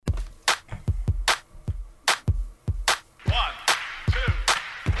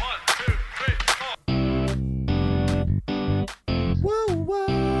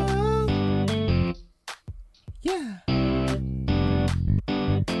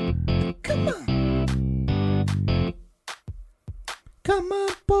got my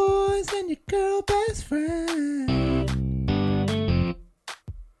boys and your girl best friend.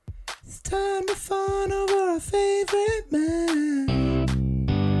 It's time to fawn over our favorite man.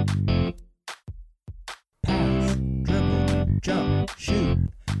 Pass, dribble, jump, shoot.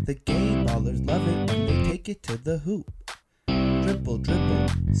 The game ballers love it when they take it to the hoop. Dribble, dribble,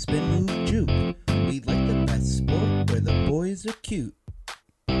 spin, move, juke. We like the best sport where the boys are cute.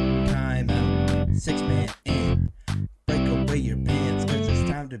 Time out, 6-man in. Break away your pants, cause it's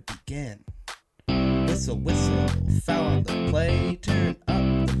time to begin. Whistle, whistle, foul on the play. Turn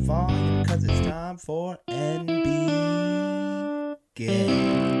up the volume, cause it's time for NB.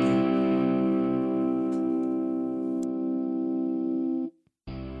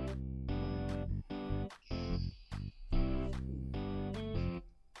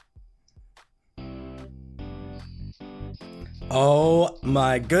 Oh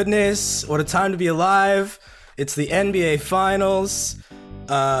my goodness, what a time to be alive. It's the NBA Finals.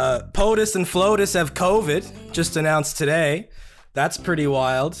 POTUS and FLOTUS have COVID, just announced today. That's pretty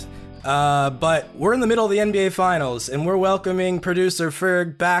wild. But we're in the middle of the NBA Finals, and we're welcoming producer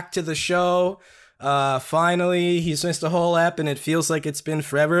Ferg back to the show. Finally, he's missed a whole ep, and it feels like it's been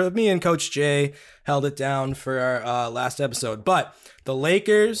forever. Me and Coach Jay held it down for our last episode. But the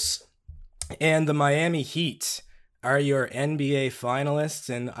Lakers and the Miami Heat are your NBA finalists,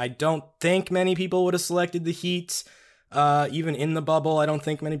 and I don't think many people would have selected the Heat. Even in the bubble, I don't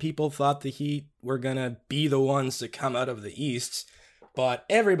think many people thought the Heat were gonna be the ones to come out of the East, but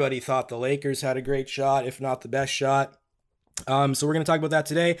everybody thought the Lakers had a great shot, if not the best shot. So we're gonna talk about that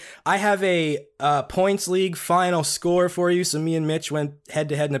today. I have a points league final score for you. So me and Mitch went head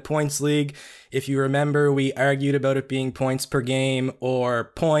to head in a points league. If you remember, we argued about it being points per game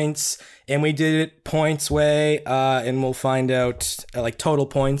or points, and we did it points way, and we'll find out, like total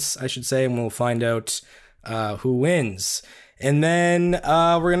points, I should say, and we'll find out who wins. And then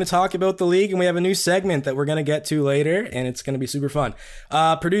we're going to talk about the league, and we have a new segment that we're going to get to later, and it's going to be super fun.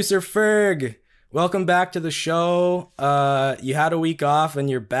 Producer Ferg, welcome back to the show. You had a week off, and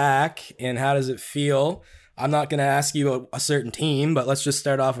you're back, and how does it feel? I'm not going to ask you about a certain team, but let's just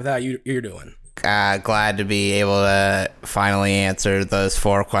start off with how you're doing. Glad to be able to finally answer those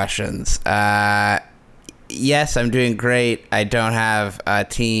 4 questions. Yes, I'm doing great. I don't have a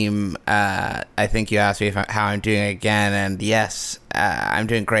team. I think you asked me how I'm doing again, and yes, I'm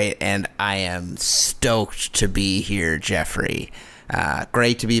doing great, and I am stoked to be here, Jeffrey.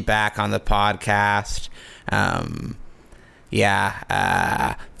 Great to be back on the podcast.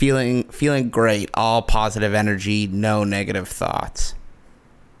 Feeling great. All positive energy, no negative thoughts.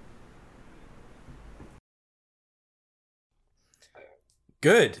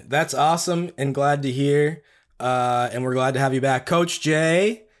 Good. That's awesome and glad to hear. And we're glad to have you back. Coach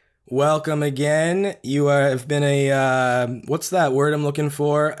Jay, welcome again. You have been a, what's that word I'm looking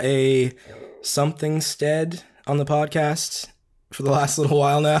for? A something stead on the podcast for the last little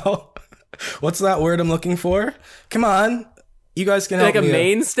while now. What's that word I'm looking for? Come on. You guys can help me. Like a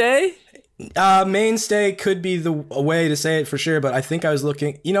mainstay? Mainstay could be the way to say it for sure, but I think I was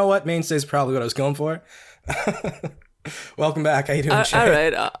looking, you know what? Mainstay is probably what I was going for. Welcome back. How you doing, Jay? All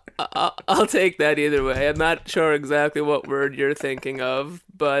right. I'll take that either way. I'm not sure exactly what word you're thinking of,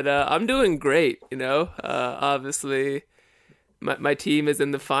 but I'm doing great, you know. Obviously, my team is in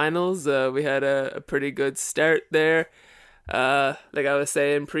the finals. We had a pretty good start there. Like I was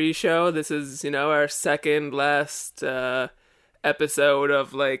saying pre-show, this is, you know, our second last episode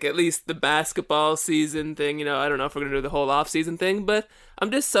of, like, at least the basketball season thing. You know, I don't know if we're going to do the whole off-season thing, but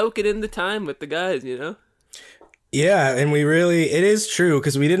I'm just soaking in the time with the guys, you know? Yeah, and it is true,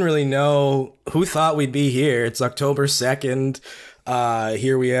 because we didn't really know who thought we'd be here. It's October 2nd.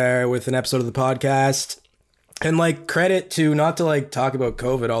 Here we are with an episode of the podcast. And, like, credit to, not to, like, talk about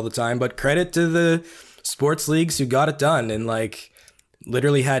COVID all the time, but credit to the sports leagues who got it done and, like,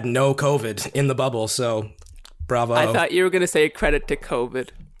 literally had no COVID in the bubble. So, bravo. I thought you were going to say credit to COVID.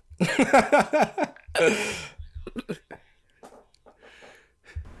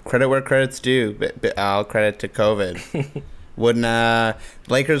 Credit where credit's due. I'll credit to COVID.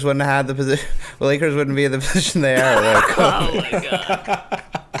 Lakers wouldn't have had the position. Well, Lakers wouldn't be in the position they are. Like, oh my god!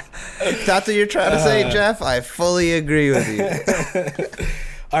 That's what you're trying to say, Jeff. I fully agree with you.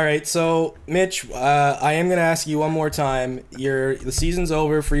 All right, so Mitch, I am going to ask you one more time. The season's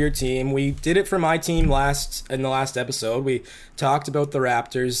over for your team. We did it for my team in the last episode. We talked about the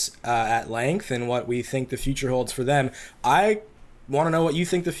Raptors at length and what we think the future holds for them. I want to know what you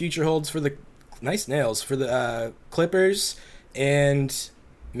think the future holds for the nice nails for the Clippers and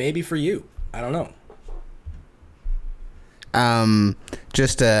maybe for you. I don't know.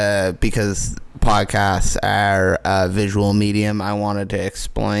 Just because podcasts are a visual medium, I wanted to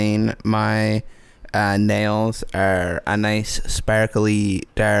explain my nails are a nice sparkly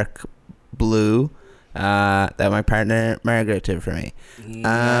dark blue that my partner Margaret did for me.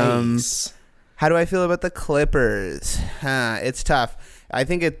 Nice. How do I feel about the Clippers? It's tough. I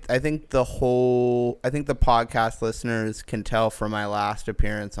think the podcast listeners can tell from my last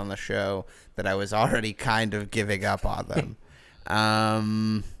appearance on the show that I was already kind of giving up on them.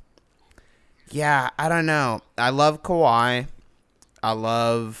 Yeah, I don't know. I love Kawhi. I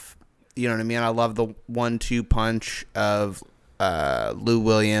love, you know what I mean? I love the 1-2 punch of Lou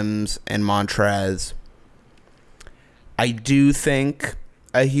Williams and Montrez. I do think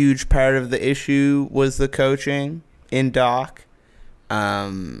a huge part of the issue was the coaching in Doc.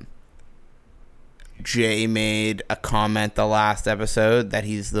 Jay made a comment the last episode that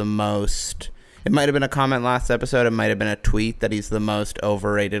he's the most... It might have been a comment last episode. It might have been a tweet that he's the most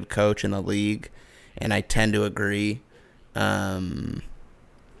overrated coach in the league. And I tend to agree. But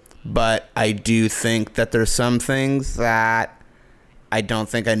I do think that there's some things that I don't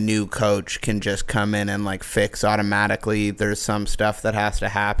think a new coach can just come in and like fix automatically. There's some stuff that has to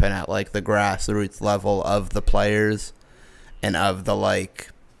happen at like the grassroots level of the players and of the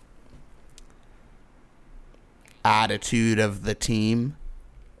like attitude of the team.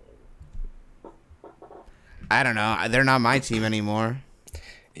 I don't know. They're not my team anymore.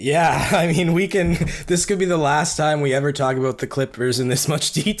 Yeah, I mean, this could be the last time we ever talk about the Clippers in this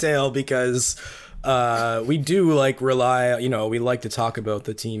much detail because we do like rely, we like to talk about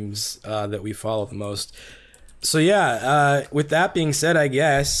the teams that we follow the most. So yeah, with that being said, I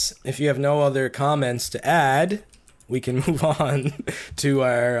guess if you have no other comments to add, we can move on to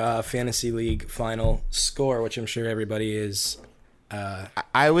our Fantasy League final score, which I'm sure everybody is...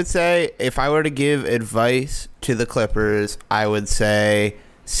 I would say if I were to give advice to the Clippers, I would say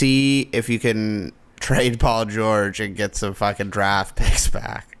see if you can trade Paul George and get some fucking draft picks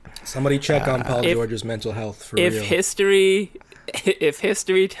back. Somebody check on Paul George's mental health for real. If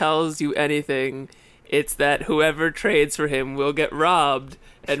history tells you anything, it's that whoever trades for him will get robbed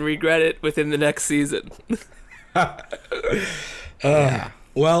and regret it within the next season.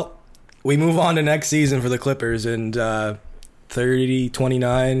 Well, we move on to next season for the Clippers and 30,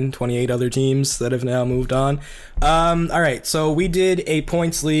 29, 28 other teams that have now moved on. All right, so we did a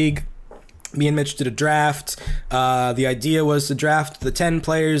points league. Me and Mitch did a draft. The idea was to draft the 10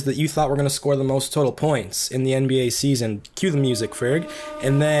 players that you thought were going to score the most total points in the NBA season. Cue the music, Ferg.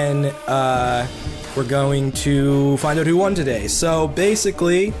 And then we're going to find out who won today. So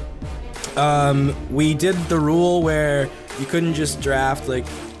basically, we did the rule where you couldn't just draft like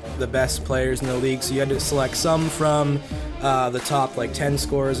the best players in the league, so you had to select some from the top like 10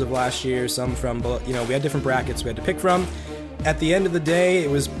 scorers of last year, some from, we had different brackets we had to pick from. At the end of the day,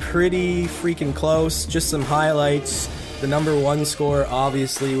 it was pretty freaking close. Just some highlights. The number one scorer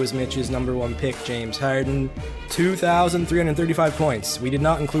obviously was Mitch's number one pick, James Harden, 2,335 points. We did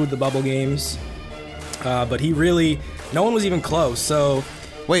not include the bubble games, but no one was even close. So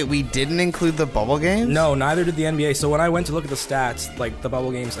wait, we didn't include the bubble games? No, neither did the NBA. So when I went to look at the stats, like the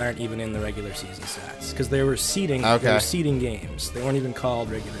bubble games aren't even in the regular season stats because they were seeding. Okay. They were seeding games. They weren't even called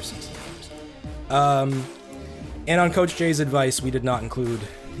regular season games. And on Coach Jay's advice, we did not include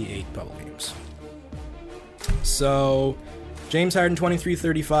the 8 bubble games. So James Harden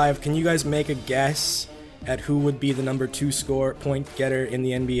 23-35. Can you guys make a guess at who would be the number 2 point getter in the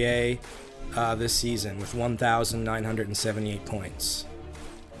NBA this season with 1,978 points?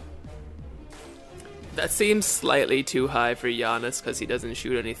 That seems slightly too high for Giannis because he doesn't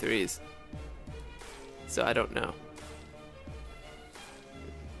shoot any threes. So I don't know.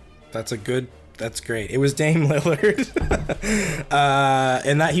 That's great. It was Dame Lillard.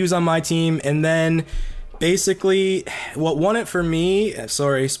 And that he was on my team. And then basically what won it for me,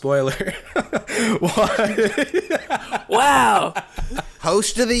 sorry, spoiler. Wow.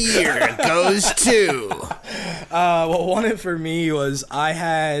 Host of the year goes to. What won it for me was I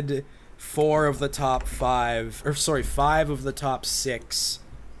had 5 of the top 6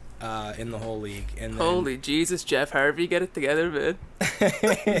 in the whole league. And then, holy Jesus, Jeff Harvey, get it together, man.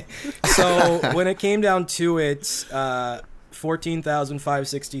 So when it came down to it,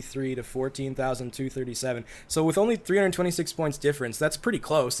 14,563 to 14,237. So with only 326 points difference, that's pretty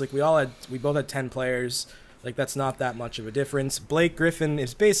close. Like we both had 10 players. Like that's not that much of a difference. Blake Griffin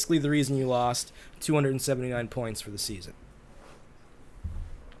is basically the reason you lost 279 points for the season.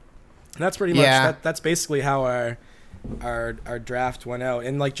 And that's pretty much that's basically how our draft went out.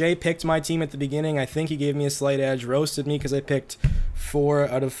 And like Jay picked my team at the beginning. I think he gave me a slight edge, roasted me because I picked 4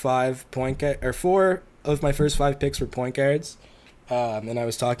 of my first 5 picks were point guards. And I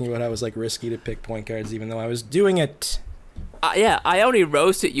was talking about how it was like risky to pick point guards, even though I was doing it. Yeah, I only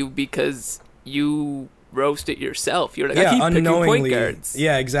roasted you because you roast it yourself. You're like, I keep picking point guards.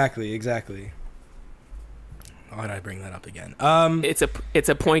 Yeah, exactly. Why did I bring that up again? It's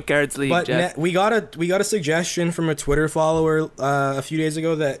a point guards league. But Jeff. we got a suggestion from a Twitter follower a few days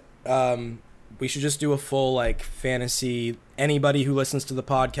ago that we should just do a full like fantasy. Anybody who listens to the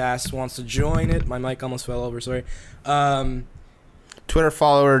podcast wants to join it. My mic almost fell over. Sorry. Twitter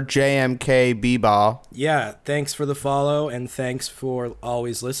follower JMK B-Ball. Yeah, thanks for the follow and thanks for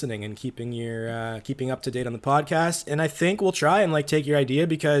always listening and keeping up to date on the podcast. And I think we'll try and like take your idea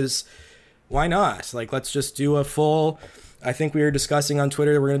because why not? Like, let's just do a full. I think we were discussing on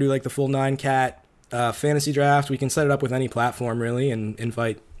Twitter we're gonna do like the full 9-cat fantasy draft. We can set it up with any platform really and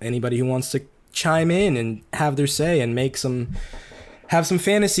invite anybody who wants to chime in and have their say and have some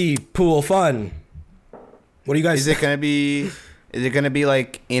fantasy pool fun. What do you guys? Is it gonna be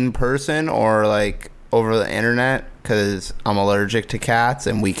like in person or like over the internet? Because I'm allergic to cats,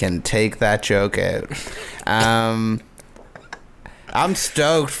 and we can take that joke out. I'm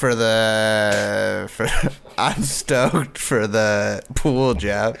stoked for the pool,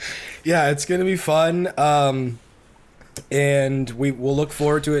 Jeff. Yeah, it's gonna be fun. And we'll look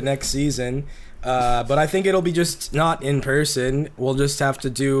forward to it next season. But I think it'll be just not in person. We'll just have to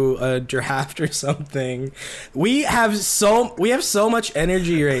do a draft or something. We have so much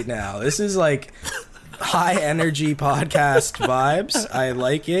energy right now. This is like high energy podcast vibes. I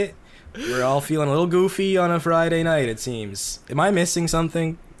like it. We're all feeling a little goofy on a Friday night, it seems. Am I missing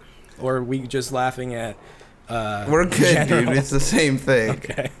something? Or are we just laughing at We're good, general? Dude. It's the same thing.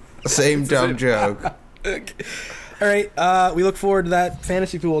 Okay. Same dumb joke. Okay. All right, we look forward to that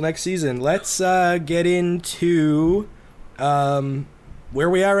fantasy pool next season. Let's get into where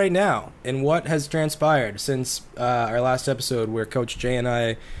we are right now and what has transpired since our last episode where Coach Jay and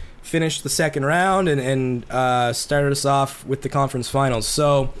I finished the second round and started us off with the conference finals.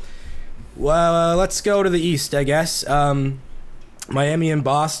 So, let's go to the East, I guess. Miami and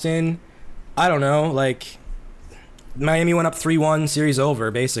Boston, I don't know, like, Miami went up 3-1, series over,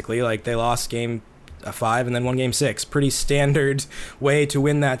 basically. Like, they lost game 5 and then won game 6. Pretty standard way to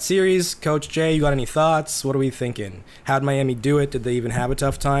win that series. Coach Jay, you got any thoughts? What are we thinking? How'd Miami do it? Did they even have a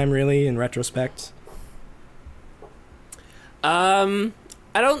tough time, really, in retrospect? I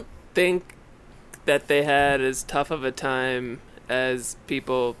don't think that they had as tough of a time as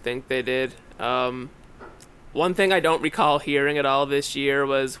people think they did. One thing I don't recall hearing at all this year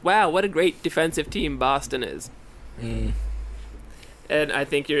was, wow, what a great defensive team Boston is. And I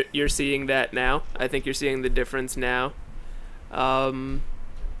think you're seeing that now. I think you're seeing the difference now.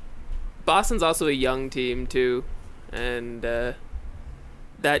 Boston's also a young team too, and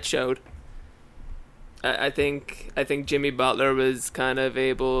that showed. I think Jimmy Butler was kind of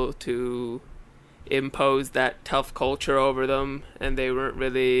able to impose that tough culture over them, and they weren't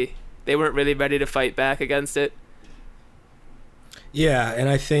really ready to fight back against it. Yeah, and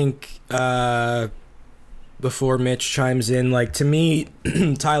I think before Mitch chimes in, like, to me,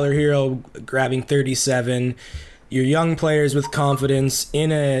 Tyler Hero grabbing 37, your young players with confidence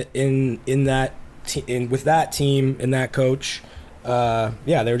with that team and that coach. Yeah,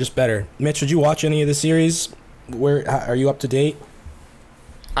 they were just better. Mitch, did you watch any of the series? Where are you up to date?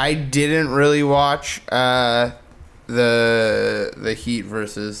 I didn't really watch the Heat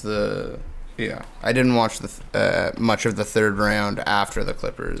versus the. Yeah, I didn't watch the much of the third round after the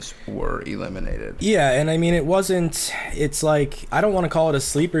Clippers were eliminated. Yeah, and I mean, it's like, I don't want to call it a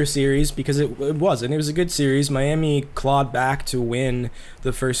sleeper series because it wasn't. It was a good series. Miami clawed back to win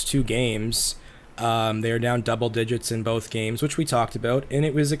the first 2 games. They were down double digits in both games, which we talked about, and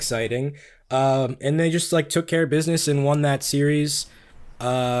it was exciting. And they just like took care of business and won that series.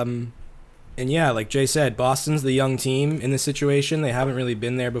 And yeah, like Jay said, Boston's the young team in this situation. They haven't really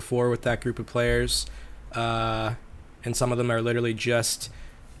been there before with that group of players. And some of them are literally just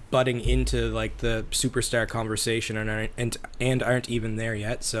butting into like the superstar conversation and aren't even there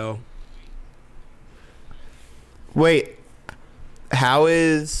yet. So wait, how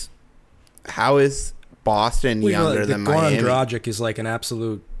is Boston younger than Miami? Goran Dragic is like an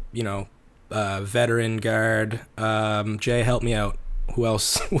absolute, veteran guard. Jay, help me out. Who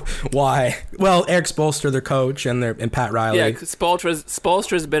else? Why? Well, Eric Spoelstra, their coach, and Pat Riley. Yeah,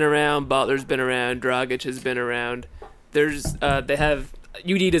 Spoelstra's been around, Butler's been around, Dragic has been around. They have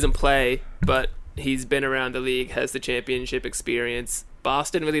UD doesn't play, but he's been around the league, has the championship experience.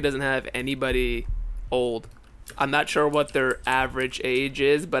 Boston really doesn't have anybody old. I'm not sure what their average age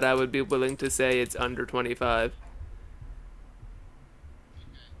is, but I would be willing to say it's under 25.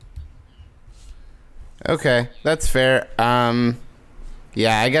 Okay, that's fair.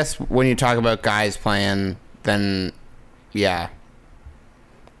 Yeah, I guess when you talk about guys playing, then yeah,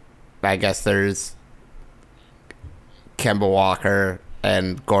 I guess there's Kemba Walker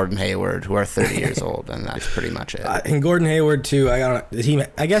and Gordon Hayward, who are 30 years old, and that's pretty much it. And Gordon Hayward too.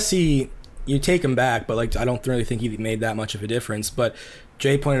 I guess you take him back, but like I don't really think he made that much of a difference. But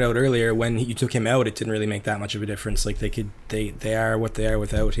Jay pointed out earlier, when you took him out, it didn't really make that much of a difference. Like they are what they are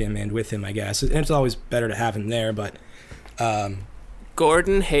without him and with him, I guess. And it's always better to have him there, but.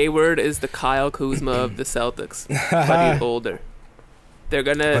 Gordon Hayward is the Kyle Kuzma of the Celtics, but he's older. They're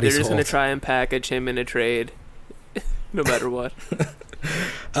just gonna try and package him in a trade, no matter what.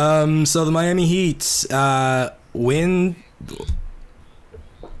 So the Miami Heat win.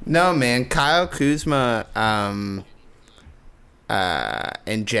 No, man, Kyle Kuzma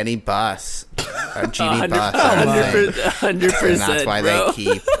and Jenny Buss, or Jeannie Buss, 100%, and that's why bro. they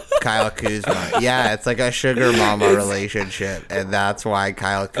keep Kyle Kuzma. Yeah, it's like a sugar mama relationship, and that's why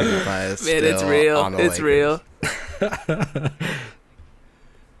Kyle Kuzma is Man, still it's real. on the It's Lakers. real.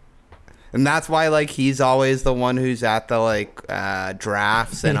 And that's why, like, he's always the one who's at the, like,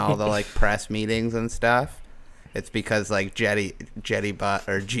 drafts and all the, like, press meetings and stuff. It's because, like, Jeannie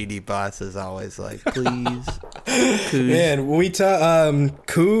Buss is always like, please, Kuz. Man,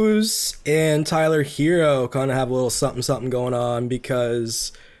 Kuz and Tyler Hero kind of have a little something going on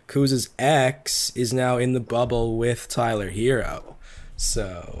because Kuz's ex is now in the bubble with Tyler Hero.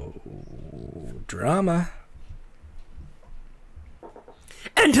 So, drama.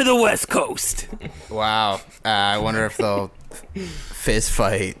 And to the West Coast. Wow. I wonder if they'll fist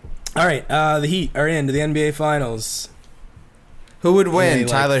fight. All right, the Heat are into the NBA Finals. Who would win? Any,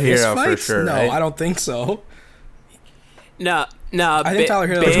 like, Tyler fist Hero for fights? sure, No, right? I don't think so. No. I think Tyler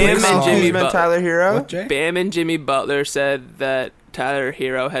Hero is Bam winning. and Jimmy Kuzma, Butler. Tyler Hero? What, Jay? Bam and Jimmy Butler said that Tyler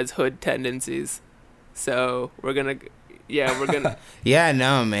Hero has hood tendencies. So we're gonna. Yeah,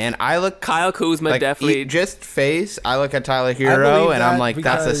 no, man. I look Kyle Kuzma like definitely. just face. I look at Tyler I Hero believe and I'm that like,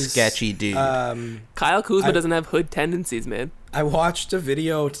 that's a because, sketchy dude. Kyle Kuzma I- doesn't have hood tendencies, man. I watched a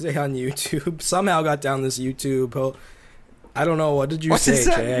video today on YouTube. Somehow got down this YouTube. I don't know. What did you What say, does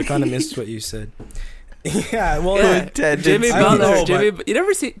that Jay? I kind of mean? missed what you said. Yeah, well, Yeah, tendencies. Jimmy I don't Butler. know, You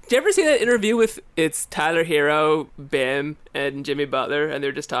ever see that interview with it's Tyler Hero, Bam, and Jimmy Butler, and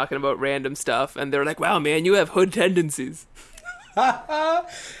they're just talking about random stuff, and they're like, "Wow, man, you have hood tendencies."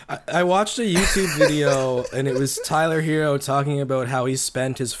 I watched a YouTube video and it was Tyler Hero talking about how he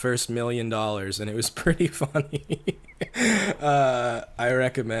spent his first $1 million, and it was pretty funny. I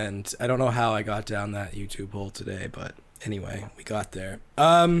recommend. I don't know how I got down that YouTube hole today, but anyway, we got there.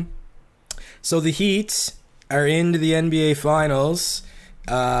 So the Heat are into the NBA Finals,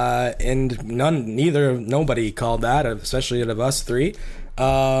 and nobody called that, especially out of us three.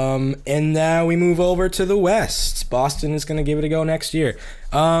 And now we move over to the West. Boston is going to give it a go next year.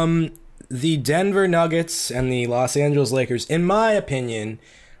 The Denver Nuggets and the Los Angeles Lakers, in my opinion,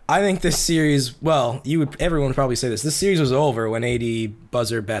 I think this series, well, everyone would probably say this. This series was over when AD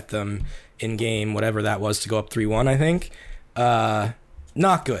buzzer bet them in game, whatever that was, to go up 3-1, I think.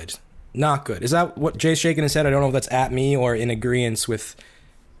 Not good. Not good. Is that what Jay's shaking his head? I don't know if that's at me or in agreement with...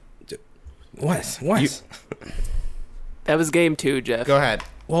 What? That was game 2, Jeff. Go ahead.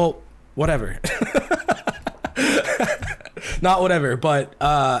 Well, whatever. Not whatever, but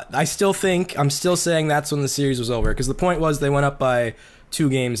I'm still saying that's when the series was over, because the point was they went up by 2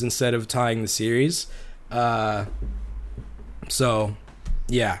 games instead of tying the series. So,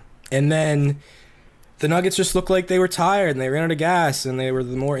 yeah. And then the Nuggets just looked like they were tired and they ran out of gas and they were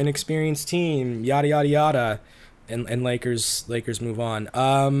the more inexperienced team, yada, yada, yada. And Lakers move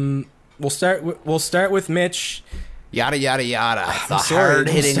on. We'll start with Mitch. Yada, yada, yada. The sorry,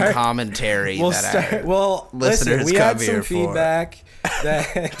 hard-hitting we'll start- commentary that Listen, we come had some here for. feedback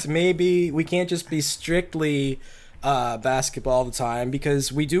that maybe we can't just be strictly basketball all the time,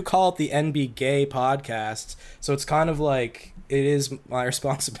 because we do call it the NB Gay podcast. So it's kind of like it is my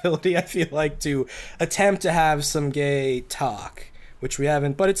responsibility, I feel like, to attempt to have some gay talk, which we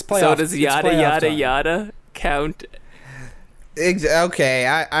haven't, but it's playoff. So does it's yada playoff yada time. yada count? Okay,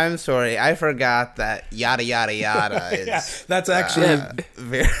 I'm sorry. I forgot that yada, yada, yada is Yeah, that's actually...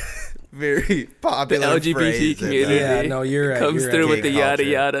 very, very popular The LGBT phrase in, community. Yeah, no, you're right. Comes you're through right. with the Gay yada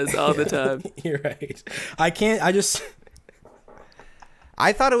culture. yadas all the time. You're right. I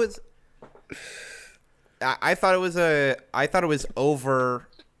I thought it was over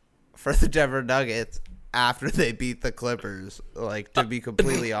for the Denver Nuggets after they beat the Clippers. Like, to be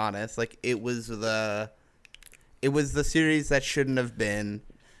completely honest, like it was the series that shouldn't have been.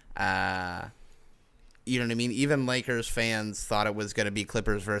 You know what I mean? Even Lakers fans thought it was going to be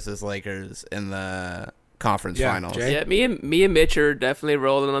Clippers versus Lakers in the conference finals. Jay? Yeah, me and Mitch are definitely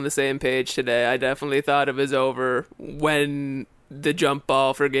rolling on the same page today. I definitely thought it was over when the jump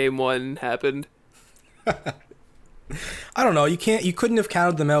ball for game 1 happened. I don't know. You couldn't have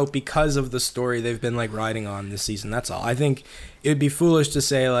counted them out because of the story they've been like riding on this season. That's all. I think it would be foolish to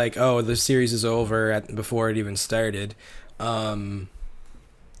say like, oh, the series is over before it even started. I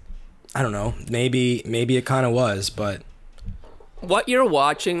don't know. Maybe it kind of was, but What you're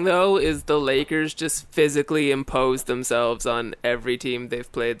watching though is the Lakers just physically impose themselves on every team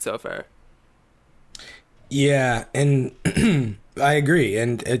they've played so far. yeah, and I agree.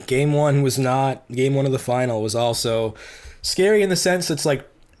 And game one of the final was also scary in the sense it's like,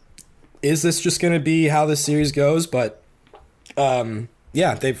 is this just going to be how this series goes? But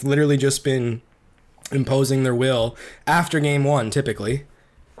yeah, they've literally just been imposing their will after game 1, typically.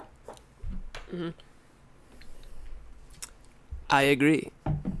 Mm-hmm. I agree.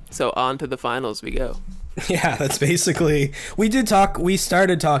 So on to the finals we go. Yeah, that's basically... We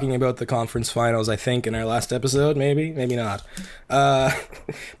started talking about the conference finals, I think, in our last episode, maybe not.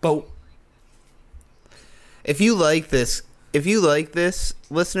 But If you like this,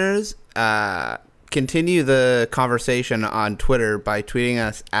 listeners, continue the conversation on Twitter by tweeting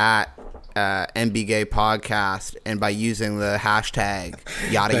us at NBGay Podcast and by using the hashtag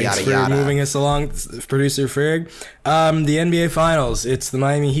yada thanks yada for yada. moving us along, producer Ferg. The NBA Finals. It's the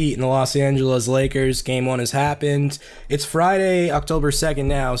Miami Heat and the Los Angeles Lakers. Game 1 has happened. It's Friday, October 2nd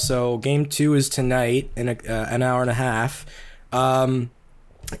now, so Game 2 is tonight in an hour and a half. And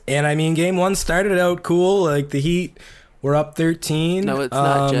I mean, Game 1 started out cool. Like, the Heat were up 13. No, it's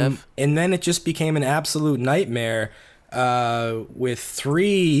not, Jeff. And then it just became an absolute nightmare with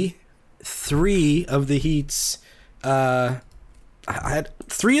three of the Heat's I had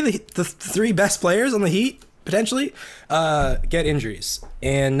three of the three best players on the Heat potentially get injuries,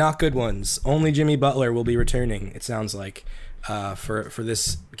 and not good ones. Only Jimmy Butler will be returning, it sounds like, for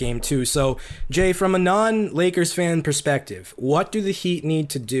this game 2. So, Jay, from a non-Lakers fan perspective, what do the Heat need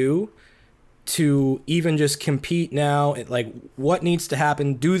to do to even just compete now? Like, what needs to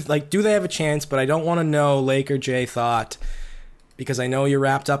happen? Do they have a chance? But I don't want to know Laker Jay thought, because I know you're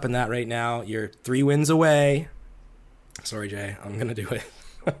wrapped up in that right now. You're 3 wins away. Sorry, Jay, I'm gonna do it.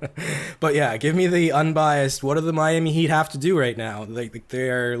 But yeah, give me the unbiased. What do the Miami Heat have to do right now? Like,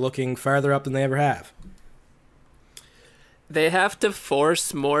 they're looking farther up than they ever have. They have to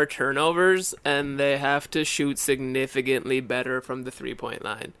force more turnovers, and they have to shoot significantly better from the 3-point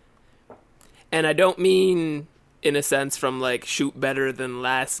line. And I don't mean in a sense from like shoot better than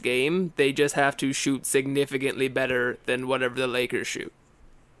last game. They just have to shoot significantly better than whatever the Lakers shoot.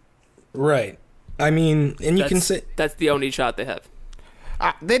 Right. I mean, and you can say that's the only shot they have.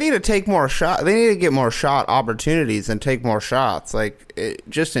 They need to take more shot. They need to get more shot opportunities and take more shots. Like,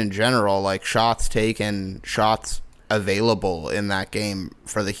 just in general, like shots taken, shots available in that game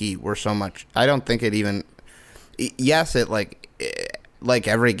for the Heat were so much. I don't think it even. Yes, it like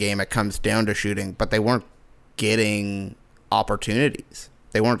every game, it comes down to shooting, but they weren't getting opportunities.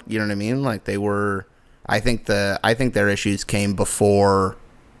 They weren't. You know what I mean? Like, they were. I think their issues came before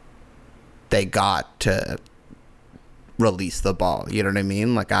they got to release the ball. You know what I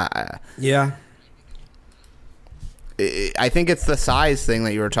mean? Like, yeah. I think it's the size thing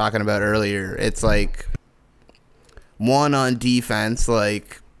that you were talking about earlier. It's like, one, on defense,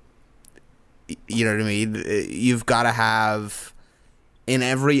 like, you know what I mean? You've got to have, in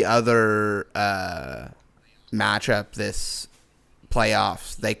every other matchup this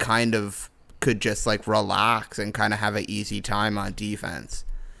playoffs, they kind of could just like relax and kind of have an easy time on defense.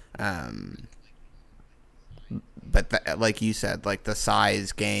 But like you said, like the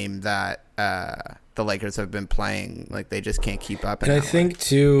size game that the Lakers have been playing, like they just can't keep up. And I think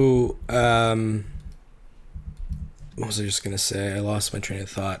too, what was I just gonna say? I lost my train of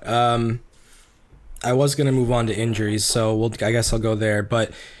thought. I was gonna move on to injuries, so I guess I'll go there.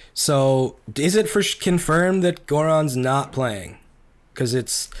 But so, is it confirmed that Goran's not playing? Because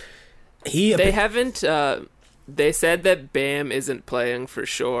they haven't. They said that Bam isn't playing for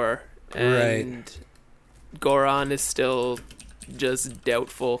sure, and right. Goran is still just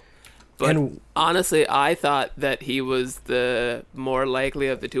doubtful. But honestly, I thought that he was the more likely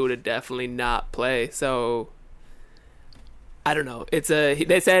of the two to definitely not play. So I don't know.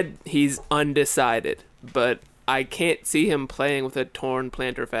 They said he's undecided, but I can't see him playing with a torn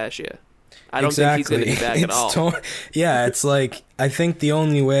plantar fascia. I don't think he's going to be back at all. Yeah, it's like, I think the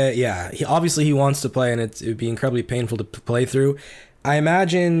only way, yeah, he wants to play, and it would be incredibly painful to play through. I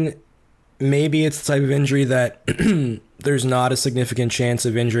imagine maybe it's the type of injury that there's not a significant chance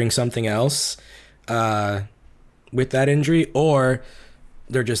of injuring something else with that injury, or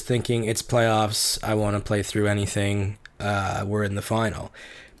they're just thinking it's playoffs. I want to play through anything. We're in the final.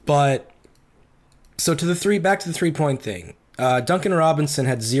 But so back to the 3-point thing. Duncan Robinson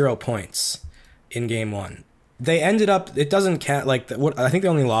had 0 points in game 1. They ended up, it doesn't count, like, I think they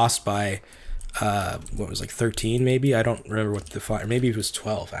only lost by, 13 maybe? I don't remember what the maybe it was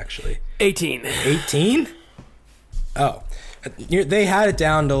 12 actually. 18. 18? Oh. They had it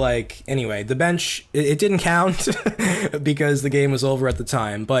down to anyway, the bench, it didn't count because the game was over at the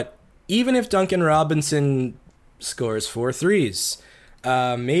time. But even if Duncan Robinson scores 4 threes,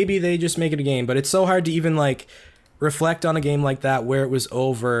 maybe they just make it a game. But it's so hard to even reflect on a game like that where it was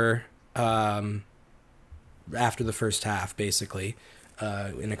over after the first half, basically,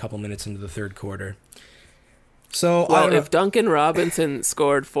 in a couple minutes into the third quarter. So if Duncan Robinson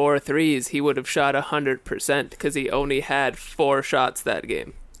scored 4 threes, he would have shot 100% because he only had 4 shots that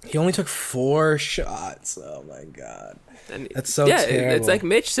game. He only took 4 shots. Oh my god, that's so terrible. It's like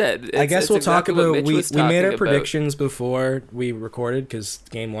Mitch said. I guess we'll talk about. We made our about. predictions before we recorded because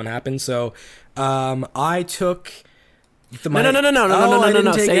game 1 happened. So, I took.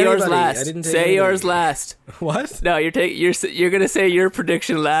 No. Say yours last. Say yours last. What? No, you're gonna say your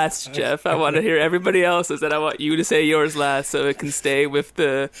prediction last, Jeff. I want to hear everybody else's, and I want you to say yours last so it can stay with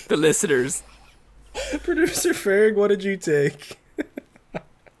the listeners. Producer Ferg, what did you take?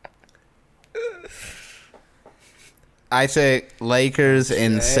 I say Lakers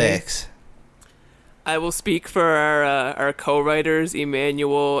in 6. I will speak for our co-writers,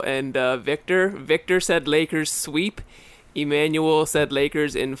 Emmanuel and Victor. Victor said Lakers sweep. Emmanuel said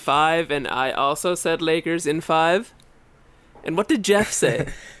Lakers in 5, and I also said Lakers in 5. And what did Jeff say?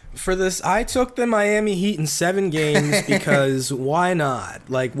 For this, I took the Miami Heat in 7 games because why not?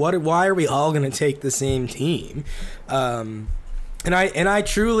 Why are we all going to take the same team? And I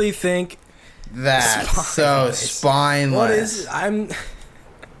truly think that's so spineless. What is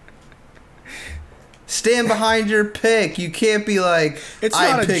Stand behind your pick. You can't be like, it's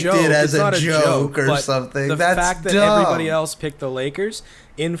not I a picked joke. it as it's a not joke or but something. The That's fact that dumb. everybody else picked the Lakers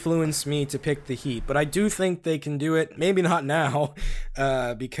influenced me to pick the Heat. But I do think they can do it. Maybe not now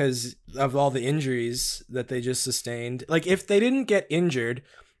because of all the injuries that they just sustained. If they didn't get injured,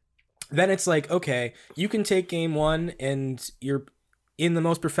 then it's okay, you can take game 1 and you're in the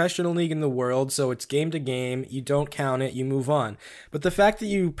most professional league in the world, so it's game to game. You don't count it. You move on. But the fact that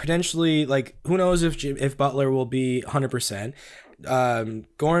you potentially who knows if Butler will be 100%. Goran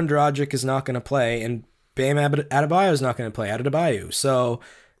Dragic is not going to play, and Bam Adebayo is not going to play. Adebayo. So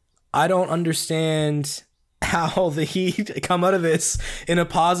I don't understand how the Heat come out of this in a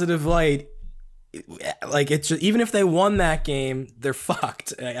positive light. It's just, even if they won that game, they're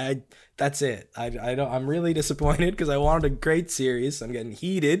fucked. That's it. I'm really disappointed because I wanted a great series. I'm getting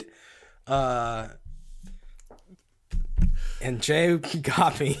heated. And Jay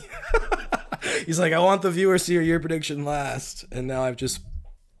got me. He's like, I want the viewers to hear your prediction last. And now I've just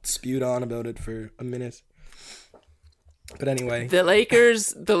spewed on about it for a minute. But anyway. The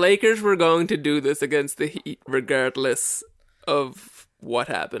Lakers were going to do this against the Heat regardless of what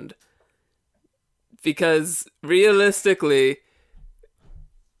happened. Because realistically,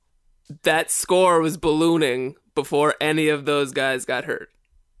 that score was ballooning before any of those guys got hurt.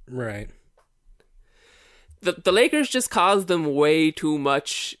 Right. The Lakers just caused them way too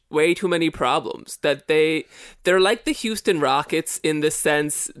many problems. That they're like the Houston Rockets in the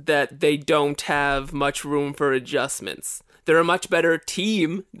sense that they don't have much room for adjustments. They're a much better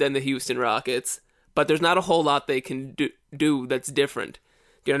team than the Houston Rockets, but there's not a whole lot they can do that's different.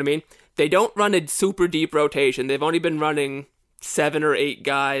 Do you know what I mean? They don't run a super deep rotation. They've only been running 7 or 8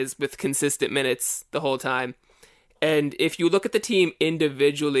 guys with consistent minutes the whole time. And if you look at the team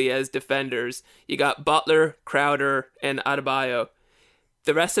individually as defenders, you got Butler, Crowder, and Adebayo.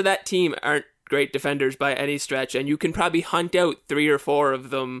 The rest of that team aren't great defenders by any stretch, and you can probably hunt out 3 or 4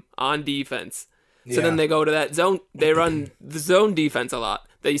 of them on defense. So then they go to that zone. They run the zone defense a lot.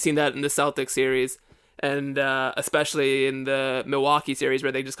 You've seen that in the Celtics series, and especially in the Milwaukee series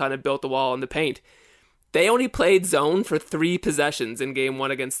where they just kind of built the wall in the paint. They only played zone for 3 possessions in game 1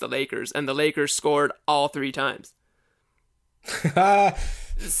 against the Lakers, and the Lakers scored all 3 times. So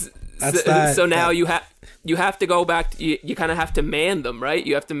now you have to go back. You kind of have to man them, right?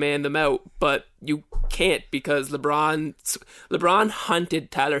 You have to man them out, but you can't because LeBron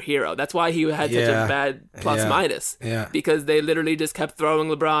hunted Tyler Hero. That's why he had such a bad plus minus. Yeah. Because they literally just kept throwing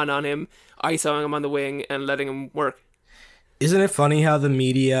LeBron on him, isoing him on the wing, and letting him work. Isn't it funny how the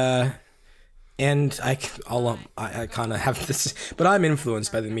media? And I kind of have this, but I'm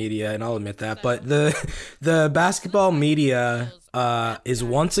influenced by the media, and I'll admit that. But the basketball media is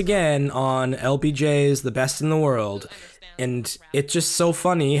once again on LBJ's The Best in the World, And it's just so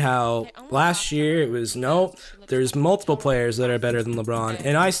funny how last year it was, no, there's multiple players that are better than LeBron.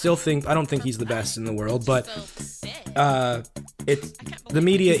 And I don't think he's the best in the world, but the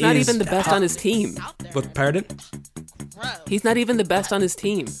media He's not is... even the best on his team. What, pardon? He's not even the best on his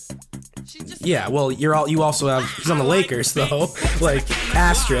team. Yeah, well, you also have... He's on the Lakers, though. Like,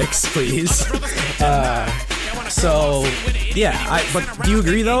 asterisks, please. So, yeah, but do you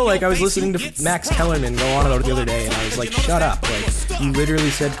agree, though? Like, I was listening to Max Kellerman go on about it the other day, and I was like, shut up. Like, he literally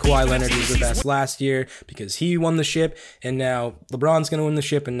said Kawhi Leonard was the best last year because he won the ship, and now LeBron's going to win the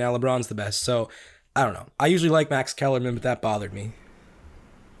ship, and now LeBron's the best. So, I don't know. I usually like Max Kellerman, but that bothered me.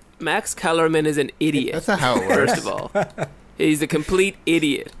 Max Kellerman is an idiot. That's not how it works. First of all, he's a complete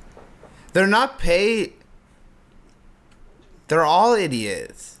idiot. They're not paid. They're all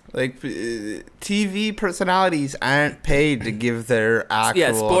idiots. Like, TV personalities aren't paid to give their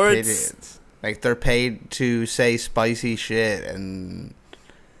actual sports opinions. Like, they're paid to say spicy shit and,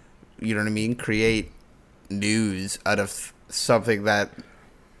 you know what I mean, create news out of something that,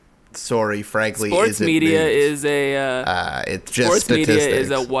 frankly, sports isn't media news. is a it's just sports media statistics.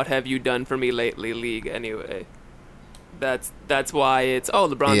 is a what have you done for me lately league anyway. That's why it's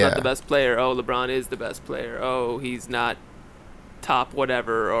LeBron's not the best player. LeBron is the best player. He's not top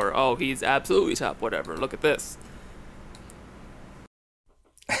whatever, or he's absolutely top whatever. Look at this.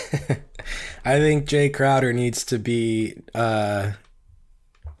 I think Jay Crowder needs to be more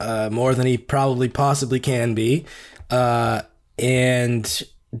than he probably possibly can be. And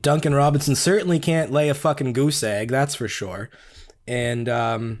Duncan Robinson certainly can't lay a fucking goose egg, that's for sure.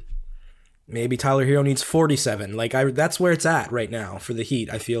 And maybe Tyler Hero needs 47. Like, that's where it's at right now for the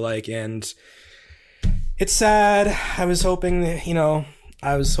Heat, I feel like. And it's sad. I was hoping the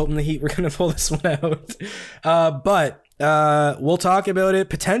Heat were going to pull this one out. But we'll talk about it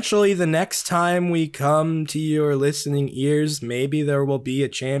potentially the next time we come to your listening ears. Maybe there will be a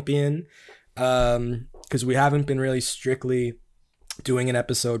champion, because we haven't been really strictly doing an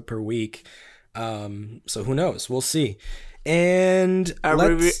episode per week. So who knows? We'll see. And are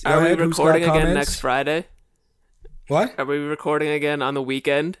we recording again next Friday? What? Are we recording again on the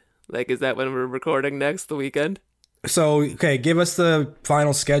weekend? Like, is that when we're recording next, the weekend? So, okay, give us the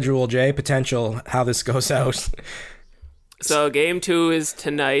final schedule, Jay, potential, how this goes out. So, game 2 is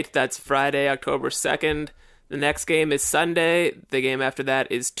tonight. That's Friday, October 2nd. The next game is Sunday. The game after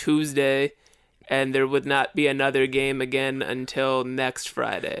that is Tuesday. And there would not be another game again until next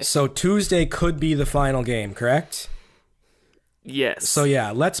Friday. So, Tuesday could be the final game, correct? Yes. So,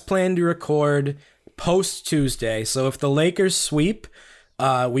 yeah, let's plan to record post-Tuesday. So, if the Lakers sweep...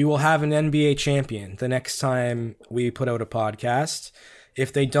 we will have an NBA champion the next time we put out a podcast.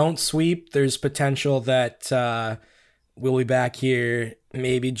 If they don't sweep, there's potential that we'll be back here.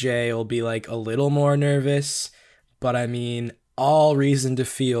 Maybe Jay will be like a little more nervous, but I mean, all reason to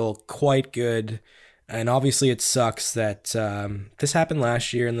feel quite good. And obviously it sucks that this happened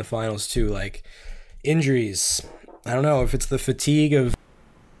last year in the finals too. Like, injuries. I don't know if it's the fatigue of...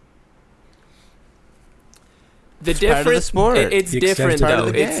 The difference, part of the sport. It's The different extent though.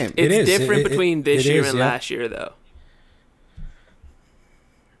 of the game. It's different between this year and yeah. last year though.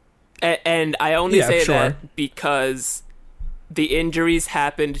 And I only say that because the injuries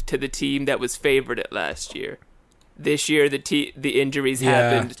happened to the team that was favored at last year. This year, the injuries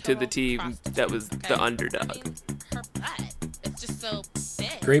happened to the team that was the underdog.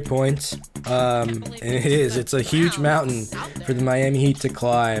 Great point. And it is. It's a huge mountain for the Miami Heat to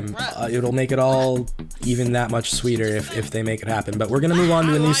climb. It'll make it all even that much sweeter if they make it happen. But we're going to move on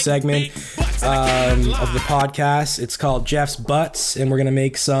to a new segment of the podcast. It's called Jeff's Butts, and we're going to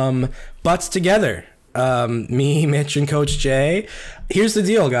make some butts together. Me, Mitch, and Coach Jay. Here's the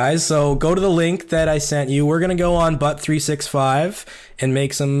deal, guys. So go to the link that I sent you. We're going to go on Butt365 and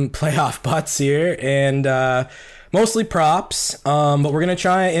make some playoff butts here. And mostly props, but we're going to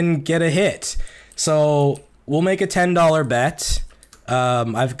try and get a hit. So we'll make a $10 bet.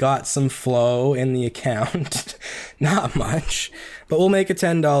 I've got some flow in the account. Not much, but we'll make a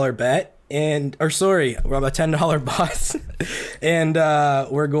 $10 bet. And, or sorry, we're on a $10 bot. And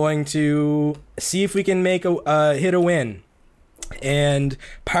we're going to see if we can make a hit a win. And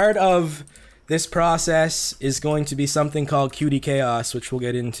part of this process is going to be something called QD Chaos, which we'll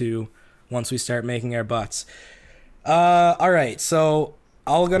get into once we start making our butts. All right, so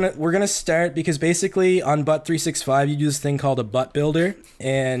we're gonna start because basically on Butt365 you do this thing called a butt builder,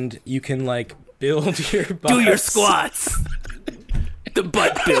 and you can like build your butts. Do your squats. The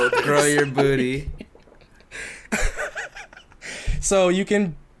butt builder. Grow your booty. So you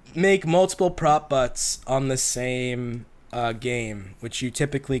can make multiple prop butts on the same game, which you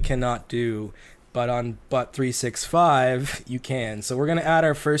typically cannot do but on Butt 365 you can. So we're gonna add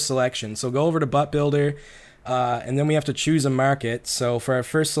our first selection. So go over to Butt Builder, and then we have to choose a market. So for our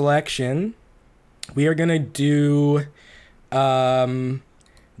first selection, we are gonna do the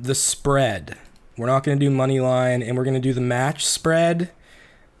spread. We're not gonna do money line, and we're gonna do the match spread.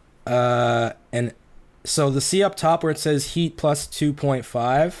 And so the C up top where it says Heat plus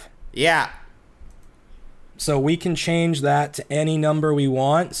 2.5. Yeah. So we can change that to any number we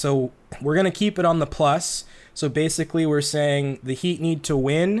want. So we're going to keep it on the plus. So basically we're saying the Heat need to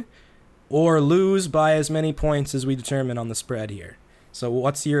win or lose by as many points as we determine on the spread here. So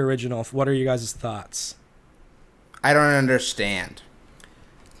what are you guys' thoughts? I don't understand.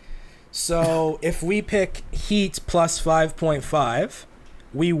 So if we pick Heat plus 5.5,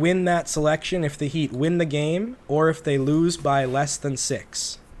 we win that selection if the Heat win the game or if they lose by less than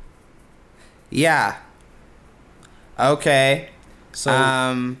 6. Yeah. Okay. So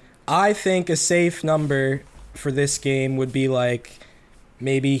I think a safe number for this game would be like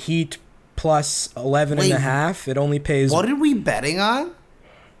maybe Heat plus 11 and a half. It only pays. What are we betting on?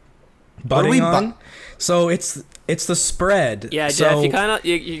 Betting on? So it's the spread. Yeah, so Jeff,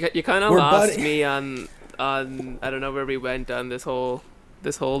 you kind of lost me on I don't know where we went on this whole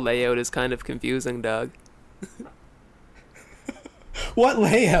layout is kind of confusing, Doug. What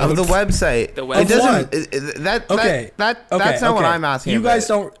layout of the website? The website. It doesn't. That's not what I'm asking. You guys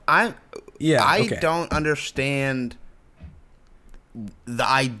don't. I don't understand the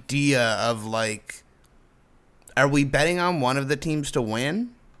idea of like. Are we betting on one of the teams to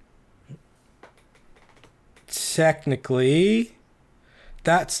win? Technically,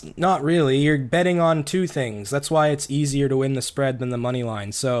 that's not really. You're betting on two things. That's why it's easier to win the spread than the money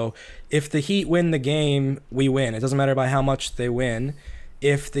line. So if the Heat win the game, we win. It doesn't matter by how much they win.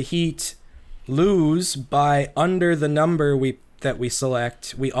 If the Heat lose by under the number that we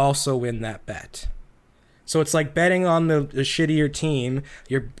select, we also win that bet. So it's like betting on the shittier team.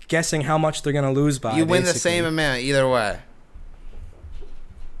 You're guessing how much they're going to lose by. You win the same amount either way.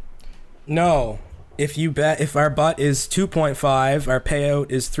 No. If our butt is 2.5, our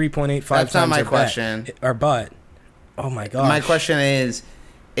payout is 3.85 times That's not my our question. Our butt. Oh my gosh. My question is,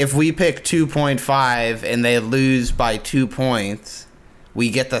 if we pick 2.5 and they lose by 2 points,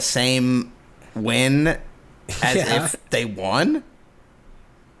 we get the same win as if they won?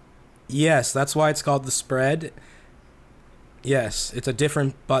 Yes, that's why it's called the spread. Yes, it's a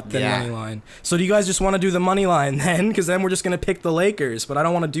different butt than money line. So do you guys just want to do the money line then? Because then we're just going to pick the Lakers. But I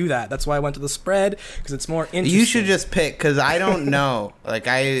don't want to do that. That's why I went to the spread, because it's more interesting. You should just pick, because I don't know.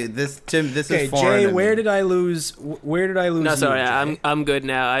 This is foreign Jay, to where me. did I lose? Where did I lose? No, sorry, you, I'm good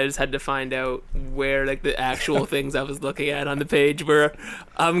now. I just had to find out where like the actual things I was looking at on the page were.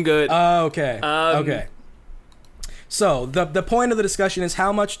 I'm good. Okay. Okay. So the point of the discussion is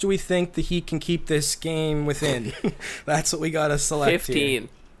how much do we think the Heat can keep this game within? That's what we gotta select. 15. Here.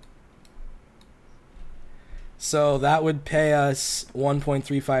 So that would pay us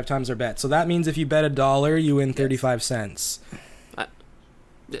 1.35 times our bet. So that means if you bet $1, you win 35 cents.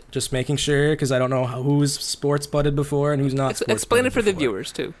 Just making sure, because I don't know who's sports butted before and who's not. Explain it for the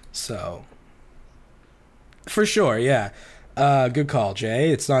viewers too. So, for sure, yeah. Good call,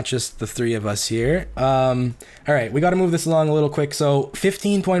 Jay. It's not just the three of us here. All right, we got to move this along a little quick. So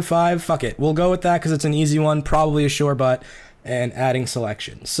 15.5, fuck it. We'll go with that because it's an easy one, probably a sure butt, and adding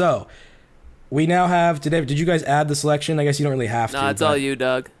selection. So we now have, did you guys add the selection? I guess you don't really have to. No, it's all you,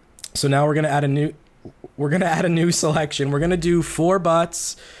 Doug. So now we're going to add a new selection. We're going to do 4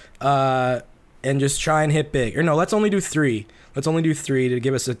 butts and just try and hit big. Or no, let's only do 3. Let's only do 3 to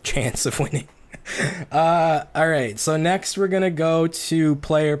give us a chance of winning. All right, so next we're gonna go to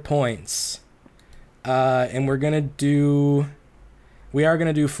player points, and we are gonna do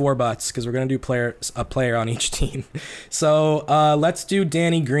 4 butts because we're gonna do a player on each team. So let's do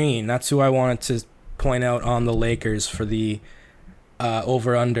Danny Green. That's who I wanted to point out on the Lakers for the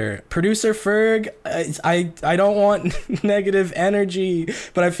over under. Producer Ferg, I don't want negative energy,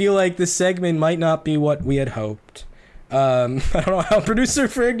 but I feel like this segment might not be what we had hoped. I don't know how Producer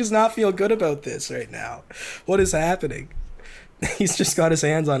Ferg does not feel good about this right now. What is happening? He's just got his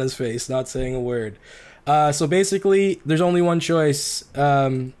hands on his face, not saying a word. So basically, there's only one choice.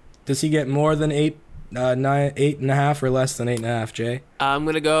 Does he get more than 8.5 or less than 8.5, Jay? I'm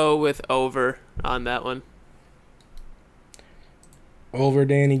gonna go with over on that one. Over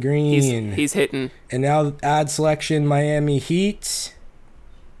Danny Green. He's hitting. And now add selection Miami Heat.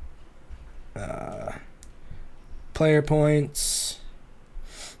 Player points.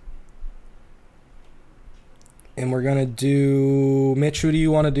 And we're going to do... Mitch, who do you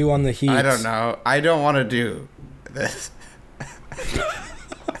want to do on the Heat? I don't know. I don't want to do this.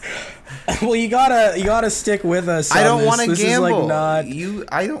 Well, you gotta stick with us. I don't want to gamble. Is like not...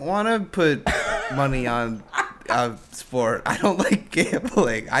 I don't want to put money on sport. I don't like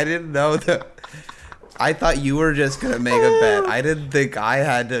gambling. I didn't know that. I thought you were just gonna make a bet. I didn't think I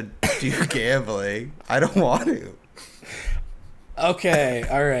had to do gambling. I don't want to. Okay,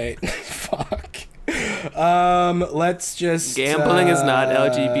 all right. Fuck. Let's just Gambling is not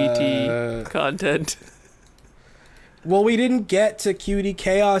LGBT content. Well, we didn't get to Cutie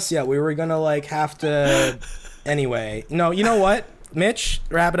Chaos yet. We were gonna like have to. Anyway, no. You know what, Mitch?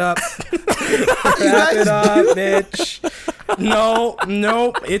 Wrap it up. Wrap it up, Mitch. No,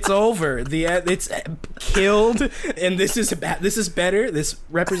 it's over. It's killed, and this is better.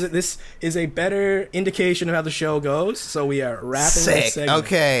 This is a better indication of how the show goes. So we are wrapping this segment.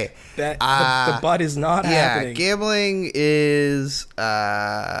 Okay. The butt is not happening. Yeah, gambling is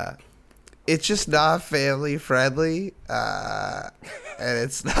it's just not family friendly, and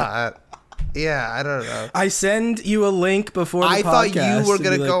it's not. Yeah, I don't know. I send you a link before the podcast. I thought you were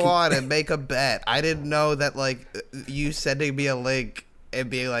gonna to be go like, on and make a bet. I didn't know that like you sending me a link and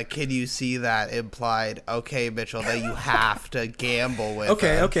being like, "Can you see that?" implied, okay, Mitchell, that you have to gamble with.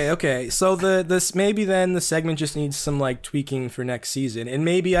 Okay. So this maybe then the segment just needs some like tweaking for next season, and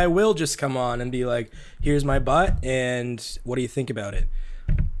maybe I will just come on and be like, "Here's my butt, and what do you think about it?"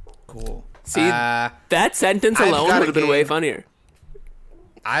 Cool. See, that sentence alone would have been way funnier.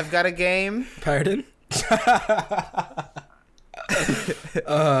 I've got a game. Pardon?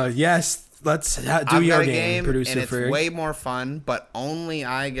 Yes, let's do I've your got a game, producer. And it's Ferg. way more fun, but only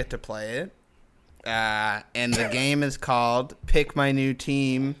I get to play it. And the game is called Pick My New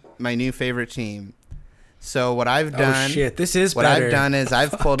Team, my new favorite team. So what I've done... Oh shit, this is what better. I've done is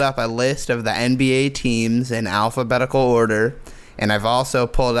I've pulled up a list of the NBA teams in alphabetical order, and I've also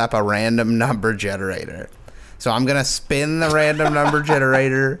pulled up a random number generator. So I'm going to spin the random number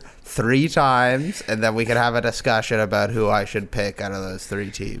generator 3 times, and then we can have a discussion about who I should pick out of those 3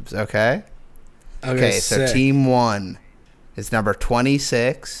 teams, okay? Okay, so sick. team 1 is number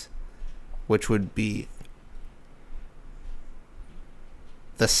 26, which would be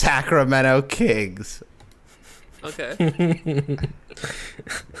the Sacramento Kings. Okay.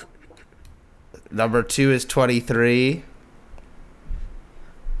 Number 2 is 23.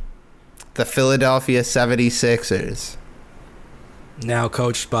 The Philadelphia 76ers. Now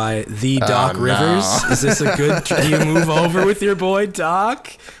coached by the Doc no. Rivers. Is this a good... Do you move over with your boy,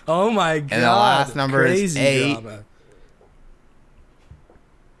 Doc? Oh, my God. And the last number is Crazy 8. drama.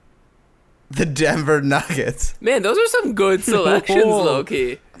 The Denver Nuggets. Man, those are some good selections, Whoa.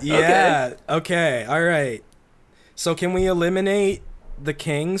 low-key. Yeah. Okay. All right. So can we eliminate the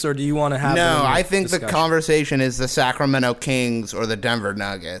Kings, or do you want to have... No, them I think discussion? the conversation is the Sacramento Kings or the Denver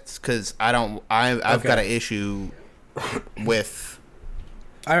Nuggets, because I've got an issue with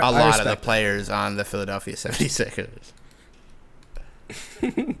I a lot of the respect players on the Philadelphia 76ers.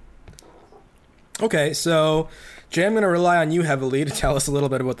 Okay, so Jay, I'm going to rely on you heavily to tell us a little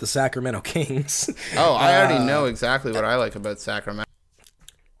bit about the Sacramento Kings. Oh, I already know exactly what I like about Sacramento.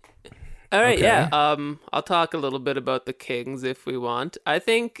 All right, Okay. yeah. I'll talk a little bit about the Kings if we want. I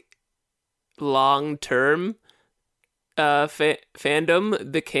think long-term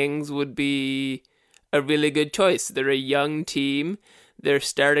fandom, the Kings would be a really good choice. They're a young team. They're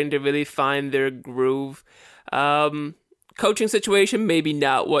starting to really find their groove. Coaching situation, maybe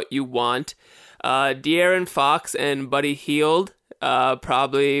not what you want. De'Aaron Fox and Buddy Hield,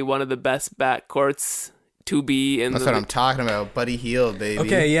 probably one of the best backcourts to be in. That's what I'm talking about. Buddy Hield, baby.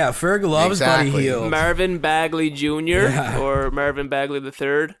 Okay, yeah, Ferg loves Buddy Exactly. Hield. Marvin Bagley Jr. Yeah. or Marvin Bagley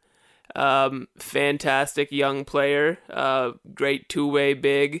III. Fantastic young player. Great two-way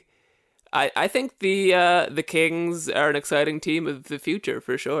big. I think the Kings are an exciting team of the future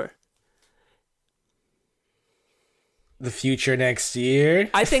for sure. The future next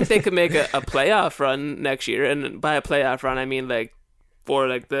year. I think they could make a playoff run next year, and by a playoff run I mean like for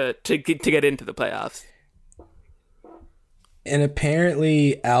like to get into the playoffs. And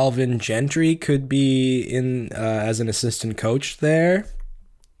apparently Alvin Gentry could be in as an assistant coach there.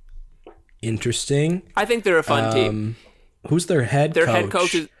 Interesting. I think they're a fun team. Who's their head Their coach? head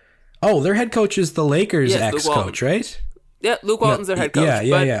coach is their head coach is the Lakers Yes, Luke Walton. ex-coach, right? Luke Walton's their head coach.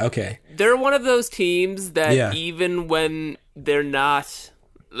 but Yeah, okay. They're one of those teams that Yeah. even when they're not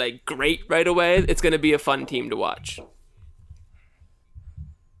like great right away, it's going to be a fun team to watch.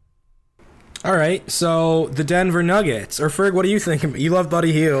 All right, so the Denver Nuggets. Or Ferg, what do you think? You love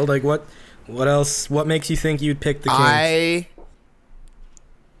Buddy Hield. Like, what else? What makes you think you'd pick the Kings?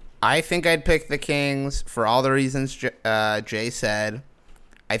 I think I'd pick the Kings for all the reasons Jay said.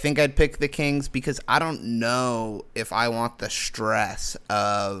 I think I'd pick the Kings because I don't know if I want the stress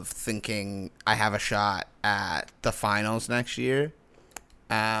of thinking I have a shot at the finals next year.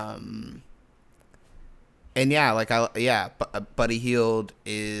 And yeah, Buddy Hield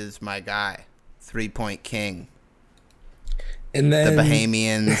is my guy. 3-point king. And then the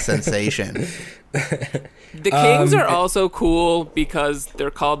Bahamian sensation. The Kings are also cool because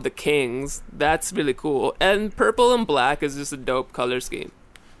they're called the Kings. That's really cool. And purple and black is just a dope color scheme.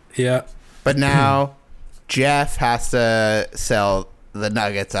 Yeah. But now Jeff has to sell the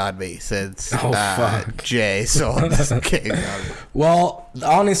Nuggets on me since Jay sold the Kings on me. Well,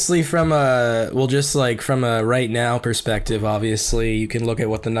 honestly, from a right now perspective, obviously, you can look at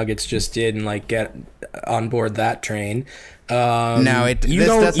what the Nuggets just did and like get on board that train. You're not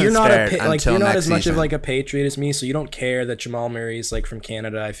as much of like a Patriot as me, so you don't care that Jamal Murray's like from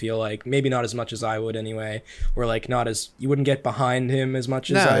Canada. I feel like maybe not as much as I would anyway, or like you wouldn't get behind him as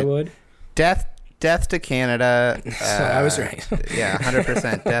much as I would. Death to Canada. So I was right. Yeah,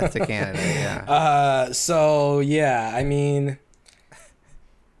 100% death to Canada. Yeah. So yeah, I mean,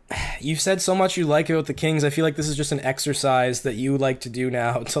 you've said so much you like about the Kings. I feel like this is just an exercise that you like to do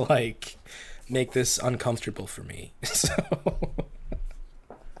now to like make this uncomfortable for me. So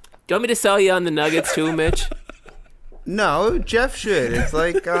Do you want me to sell you on the Nuggets too, Mitch? No, Jeff should. It's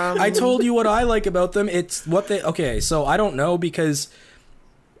like I told you what I like about them. It's what they so I don't know because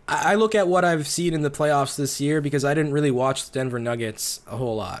I look at what I've seen in the playoffs this year because I didn't really watch the Denver Nuggets a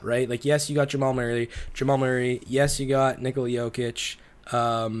whole lot, right? Like, yes, you got Jamal Murray. Yes, you got Nikola Jokic.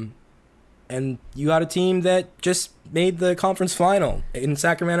 And you got a team that just made the conference final in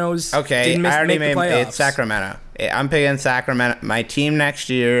Sacramento's. Okay, didn't I already make the made playoffs. it's Sacramento. I'm picking Sacramento. My team next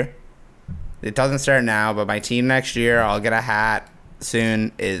year, it doesn't start now, but my team next year, I'll get a hat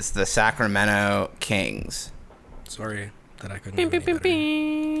soon, is the Sacramento Kings. Sorry that I couldn't do any better.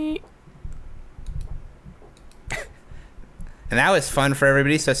 And that was fun for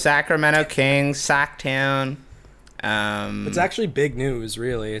everybody. So Sacramento Kings, Sacktown. It's actually big news,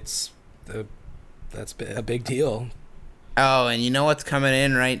 really. That's a big deal. Oh, and you know what's coming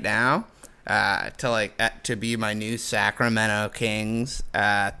in right now? To be my new Sacramento Kings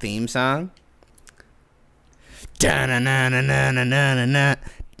theme song. The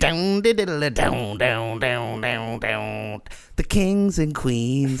kings and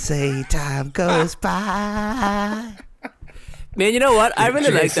queens say time goes by. Man, you know what? I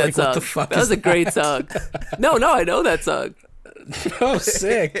really like that like, what song. the fuck That was is a great song. No, I know that song. Oh,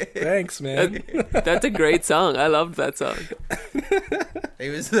 sick. Thanks, man. That's a great song. I loved that song.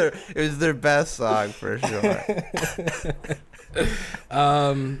 It was their best song for sure.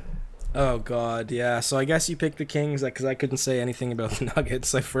 Oh, God, yeah. So I guess you picked the Kings because I couldn't say anything about the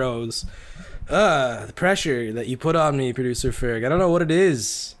Nuggets. I froze. The pressure that you put on me, Producer Ferg. I don't know what it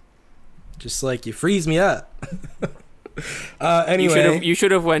is. Just like you freeze me up. Anyway. You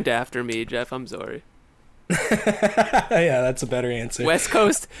should have went after me, Jeff. I'm sorry. Yeah, that's a better answer. West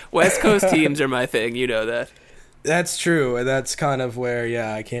Coast teams are my thing. You know that. That's true. And that's kind of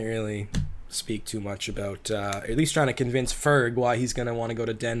where, I can't really speak too much about, at least trying to convince Ferg why he's going to want to go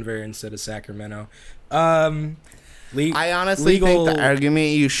to Denver instead of Sacramento. I honestly think the argument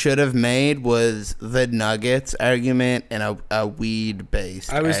you should have made was the Nuggets argument and a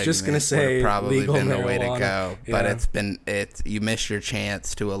weed-based I was just going to say probably legal been the marijuana. way to go. Yeah. But you missed your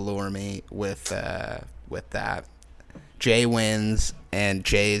chance to allure me with that. Jay wins, and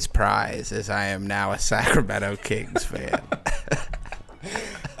Jay's prize is I am now a Sacramento Kings fan.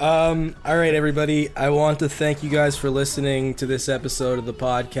 All right, everybody. I want to thank you guys for listening to this episode of the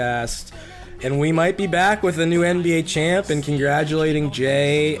podcast. And we might be back with a new NBA champ and congratulating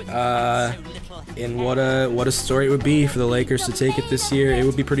Jay. And what a story it would be for the Lakers to take it this year. It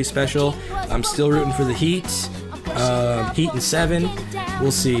would be pretty special. I'm still rooting for the Heat. Heat in 7.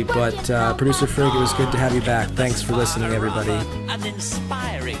 We'll see. But Producer Ferg, it was good to have you back. Thanks for listening, everybody. An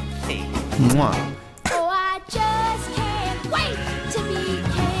inspiring thing. Mwah. Oh, I just can't wait to be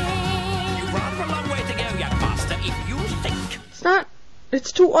king. You've rather a long way to go, young master, if you think.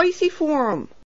 It's too icy for him.